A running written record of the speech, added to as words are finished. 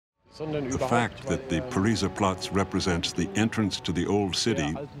The fact that the Pariser Platz represents the entrance to the old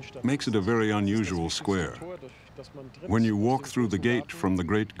city makes it a very unusual square. When you walk through the gate from the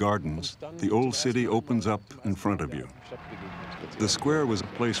great gardens, the old city opens up in front of you. The square was a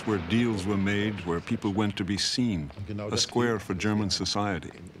place where deals were made, where people went to be seen, a square for German society.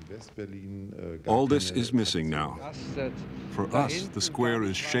 All this is missing now. For us, the square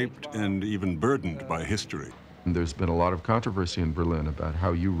is shaped and even burdened by history. There's been a lot of controversy in Berlin about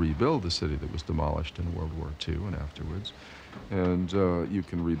how you rebuild the city that was demolished in World War II and afterwards. And you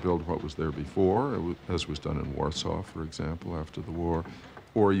can rebuild what was there before, as was done in Warsaw, for example, after the war.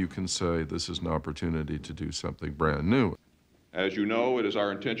 Or you can say this is an opportunity to do something brand new. As you know, it is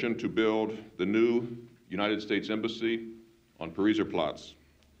our intention to build the new United States Embassy on Pariser Platz,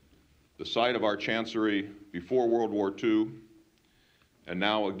 the site of our chancery before World War II, and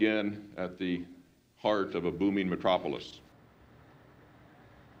now again at the heart of a booming metropolis.